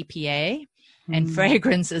new BPA, and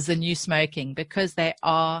fragrance is the new smoking, because they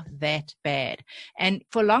are that bad. And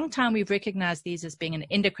for a long time, we've recognized these as being an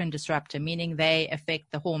endocrine disruptor, meaning they affect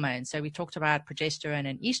the hormones. So we talked about progesterone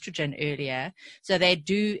and estrogen earlier. So they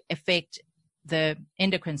do affect the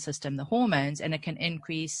endocrine system, the hormones, and it can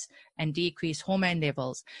increase and decrease hormone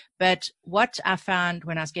levels. But what I found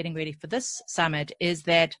when I was getting ready for this summit is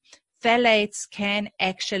that phthalates can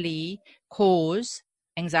actually cause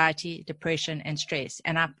anxiety, depression, and stress.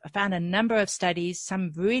 And I found a number of studies,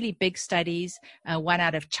 some really big studies, one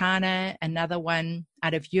out of China, another one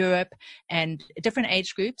out of Europe, and different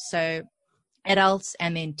age groups. So adults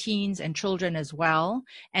and then teens and children as well.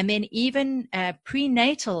 And then even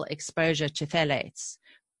prenatal exposure to phthalates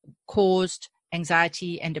caused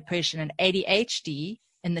anxiety and depression and ADHD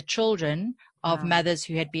in the children of Wow. mothers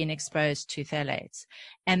who had been exposed to phthalates.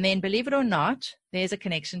 And then, believe it or not, there's a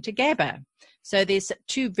connection to GABA. So there's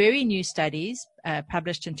two very new studies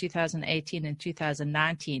published in 2018 and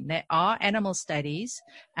 2019. They are animal studies,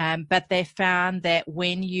 but they found that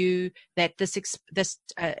this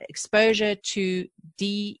exposure to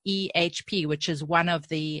DEHP, which is one of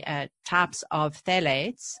the types of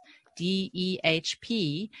phthalates,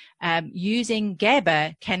 DEHP, using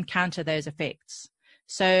GABA can counter those effects.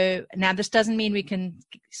 So now this doesn't mean we can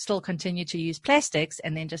still continue to use plastics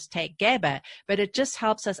and then just take GABA, but it just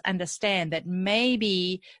helps us understand that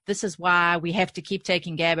maybe this is why we have to keep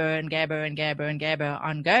taking GABA and GABA and GABA and GABA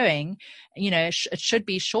ongoing. It should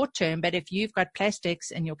be short term, but if you've got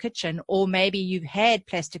plastics in your kitchen, or maybe you've had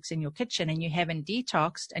plastics in your kitchen and you haven't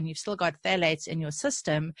detoxed and you've still got phthalates in your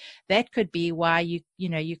system, that could be why you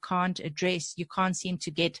can't seem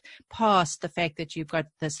to get past the fact that you've got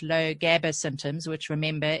this low GABA symptoms, which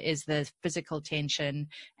remember is the physical tension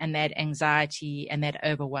and that anxiety and that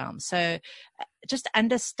overwhelm. So just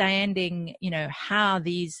understanding, how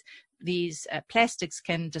these plastics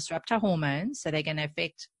can disrupt our hormones. So they're going to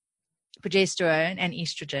affect progesterone and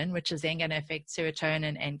estrogen, which is then going to affect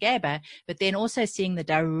serotonin and GABA, but then also seeing the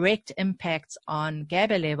direct impacts on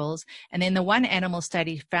GABA levels. And then the one animal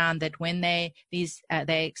study found that when they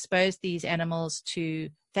exposed these animals to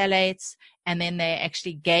phthalates, and then they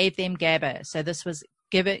actually gave them GABA. So this was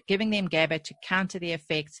giving them GABA to counter the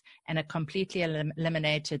effects, and it completely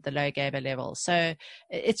eliminated the low GABA levels. So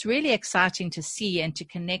it's really exciting to see and to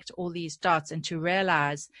connect all these dots and to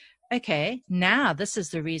realize, okay, now this is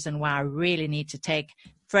the reason why I really need to take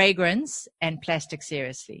fragrance and plastic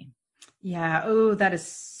seriously. Yeah. Oh, that is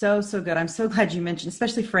so good. I'm so glad you mentioned,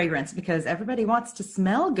 especially fragrance, because everybody wants to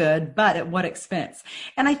smell good, but at what expense?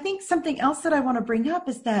 And I think something else that I want to bring up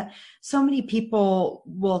is that so many people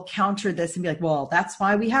will counter this and be like, well, that's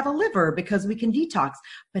why we have a liver, because we can detox,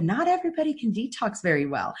 but not everybody can detox very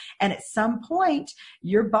well. And at some point,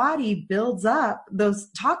 your body builds up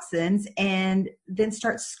those toxins and then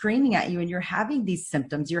starts screaming at you, and you're having these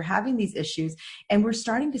symptoms, you're having these issues, and we're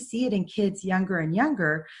starting to see it in kids younger and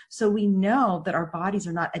younger. So we know that our bodies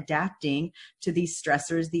are not adapting to these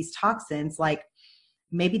stressors, these toxins, like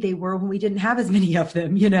maybe they were when we didn't have as many of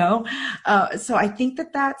them, So I think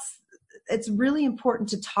it's really important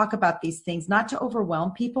to talk about these things, not to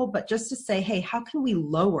overwhelm people, but just to say, hey, how can we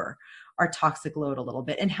lower our toxic load a little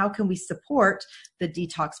bit? And how can we support the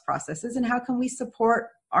detox processes? And how can we support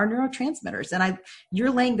our neurotransmitters? And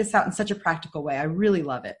you're laying this out in such a practical way. I really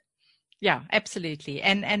love it. Yeah, absolutely.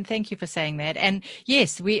 And thank you for saying that. And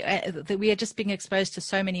yes, we are just being exposed to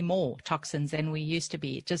so many more toxins than we used to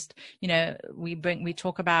be. Just, we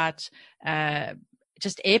talk about,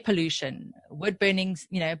 just air pollution, wood burning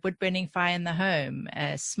fire in the home,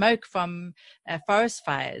 smoke from forest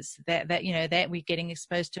fires, that we're getting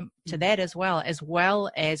exposed to that as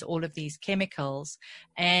well as all of these chemicals.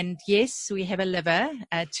 And yes, we have a liver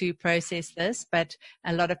to process this, but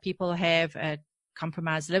a lot of people have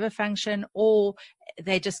compromised liver function, or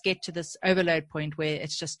they just get to this overload point where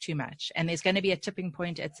it's just too much. And there's going to be a tipping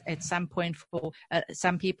point at some point for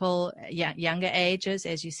some people, younger ages,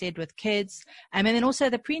 as you said, with kids. And then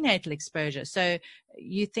also the prenatal exposure. So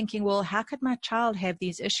you're thinking, well, how could my child have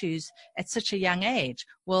these issues at such a young age?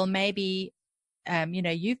 Well, maybe,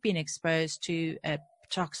 you've been exposed to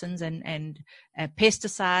toxins and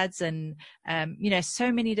pesticides and,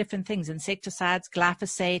 so many different things, insecticides,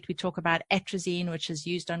 glyphosate. We talk about atrazine, which is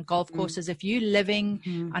used on golf courses. If you're living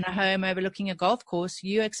on a home overlooking a golf course,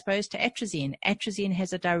 you're exposed to atrazine. Atrazine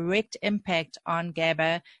has a direct impact on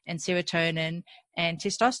GABA and serotonin and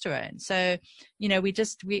testosterone. So,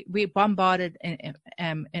 we're bombarded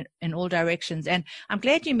in all directions. And I'm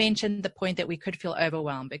glad you mentioned the point that we could feel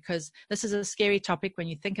overwhelmed, because this is a scary topic when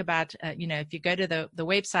you think about, if you go to the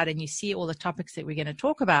website and you see all the topics that we're going to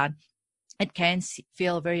talk about, it can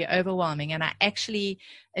feel very overwhelming. And I actually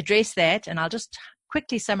address that, and I'll just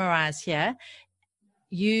quickly summarize here.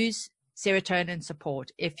 Use serotonin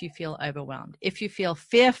support if you feel overwhelmed. If you feel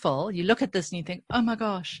fearful, you look at this and you think, oh my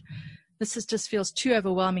gosh, just feels too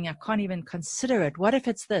overwhelming. I can't even consider it. What if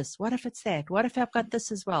it's this? What if it's that? What if I've got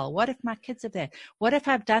this as well? What if my kids have that? What if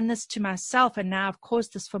I've done this to myself and now I've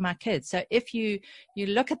caused this for my kids? So if you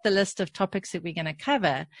look at the list of topics that we're going to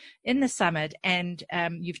cover in the summit, and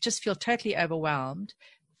you just feel totally overwhelmed,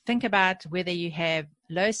 think about whether you have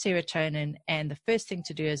low serotonin, and the first thing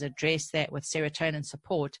to do is address that with serotonin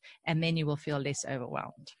support, and then you will feel less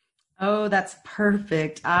overwhelmed. Oh, that's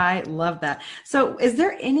perfect. I love that. So is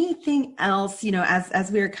there anything else,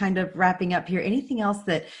 as we're kind of wrapping up here, anything else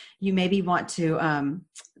that you maybe want to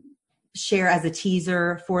share as a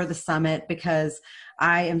teaser for the summit, because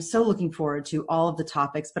I am so looking forward to all of the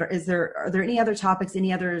topics. But are there any other topics,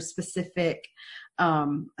 any other specific,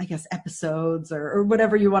 I guess, episodes or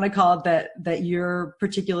whatever you want to call it that you're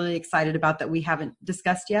particularly excited about that we haven't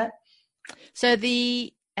discussed yet? So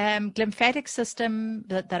the glymphatic system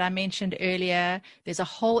that I mentioned earlier, there's a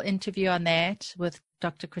whole interview on that with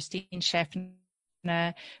Dr. Christine Schaffner.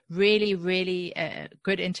 Really, really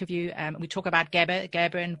good interview. We talk about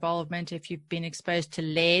GABA involvement. If you've been exposed to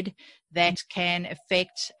lead, that can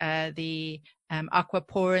affect the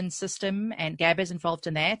aquaporin system, and GABA is involved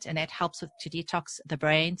in that, and that helps to detox the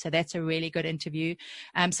brain. So that's a really good interview.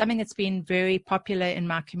 Something that's been very popular in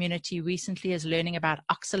my community recently is learning about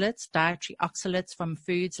oxalates, dietary oxalates from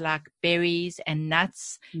foods like berries and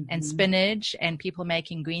nuts and spinach, and people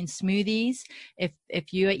making green smoothies.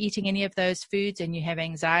 If you are eating any of those foods and you have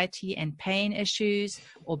anxiety and pain issues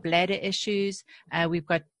or bladder issues, we've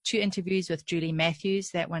got 2 interviews with Julie Matthews.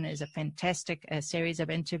 That one is a fantastic series of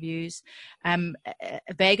interviews.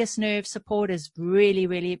 Vagus nerve support is really,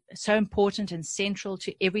 really so important and central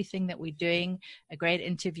to everything that we're doing. A great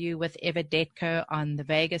interview with Eva Detko on the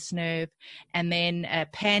vagus nerve. And then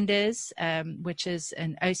PANDAS, which is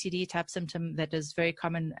an OCD type symptom that is very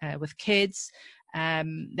common with kids.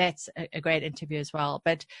 That's a great interview as well.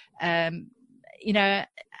 But, you know,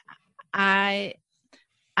 I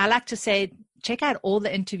like to say, check out all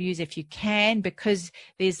the interviews if you can, because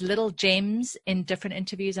there's little gems in different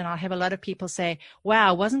interviews. And I'll have a lot of people say, wow,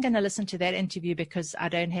 I wasn't going to listen to that interview because I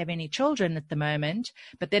don't have any children at the moment.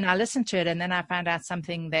 But then I listened to it and then I found out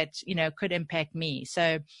something that, you know, could impact me.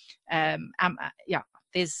 So,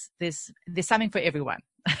 there's something for everyone.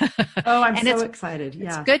 Oh, I'm so excited. Yeah.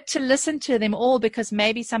 It's good to listen to them all, because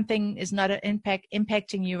maybe something is not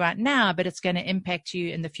impacting you right now, but it's going to impact you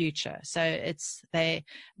in the future. So the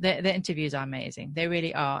interviews are amazing. They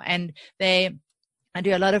really are. And I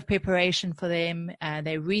do a lot of preparation for them.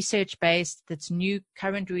 They're research based. That's new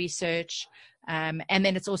current research. And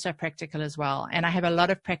then it's also practical as well. And I have a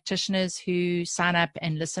lot of practitioners who sign up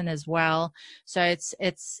and listen as well. So it's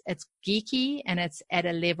geeky, and it's at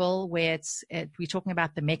a level where we're talking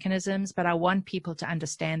about the mechanisms, but I want people to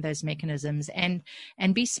understand those mechanisms and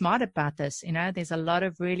be smart about this. You know, there's a lot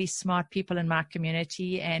of really smart people in my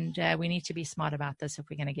community, and we need to be smart about this if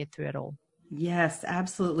we're going to get through it all. Yes,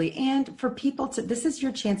 absolutely. And for people this is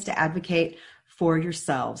your chance to advocate for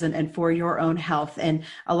yourselves and for your own health. And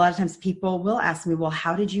a lot of times people will ask me, well,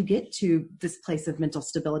 how did you get to this place of mental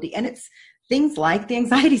stability? And it's things like the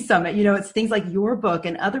Anxiety Summit, you know, it's things like your book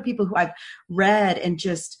and other people who I've read, and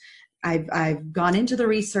just I've gone into the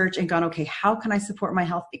research and gone, okay, how can I support my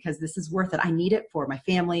health? Because this is worth it. I need it for my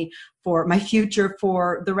family, for my future,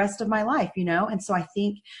 for the rest of my life, you know? And so I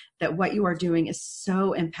think that what you are doing is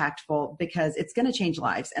so impactful, because it's going to change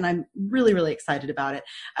lives. And I'm really, really excited about it.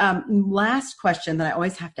 Last question that I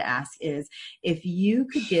always have to ask is, if you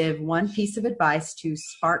could give one piece of advice to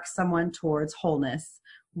spark someone towards wholeness,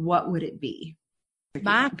 what would it be?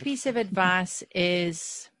 My piece of advice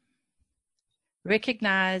is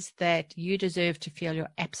recognize that you deserve to feel your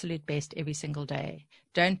absolute best every single day.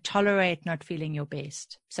 Don't tolerate not feeling your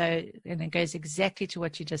best. So, and it goes exactly to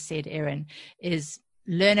what you just said, Erin, is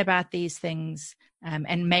learn about these things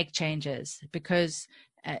and make changes, because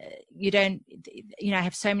I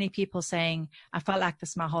have so many people saying, I felt like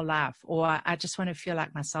this my whole life, or I just want to feel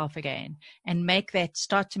like myself again, and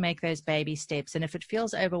start to make those baby steps. And if it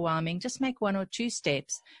feels overwhelming, just make 1 or 2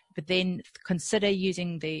 steps, but then consider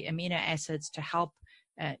using the amino acids to help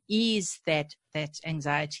ease that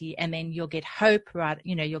anxiety, and then you'll get hope, right?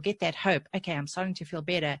 You know, you'll get that hope. Okay, I'm starting to feel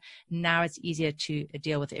better. Now it's easier to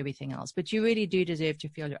deal with everything else. But you really do deserve to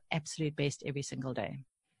feel your absolute best every single day.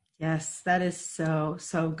 Yes, that is so,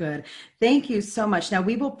 so good. Thank you so much. Now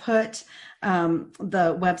we will put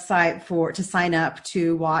the website to sign up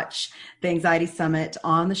to watch the Anxiety Summit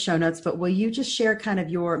on the show notes, but will you just share kind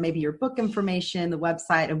of maybe your book information, the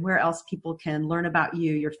website, and where else people can learn about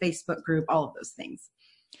you, your Facebook group, all of those things?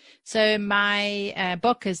 So my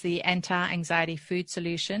book is the Anti-Anxiety Food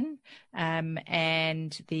Solution, and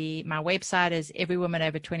my website is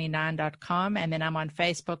everywomanover29.com, and then I'm on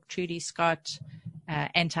Facebook, Trudy Scott,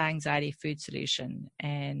 Anti-Anxiety Food Solution,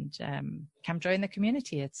 and come join the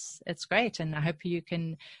community. It's great, and I hope you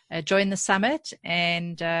can join the summit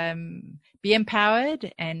and be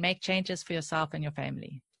empowered and make changes for yourself and your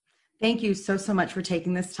family. Thank you so much for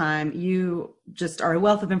taking this time. You just are a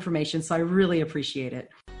wealth of information, so I really appreciate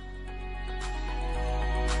it.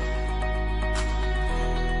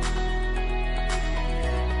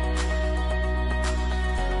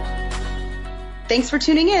 Thanks for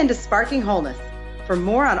tuning in to Sparking Wholeness. For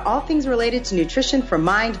more on all things related to nutrition for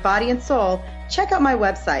mind, body, and soul, check out my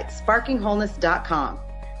website, sparkingwholeness.com.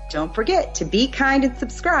 Don't forget to be kind and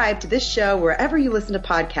subscribe to this show wherever you listen to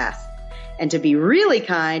podcasts. And to be really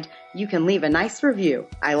kind, you can leave a nice review.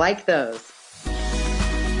 I like those.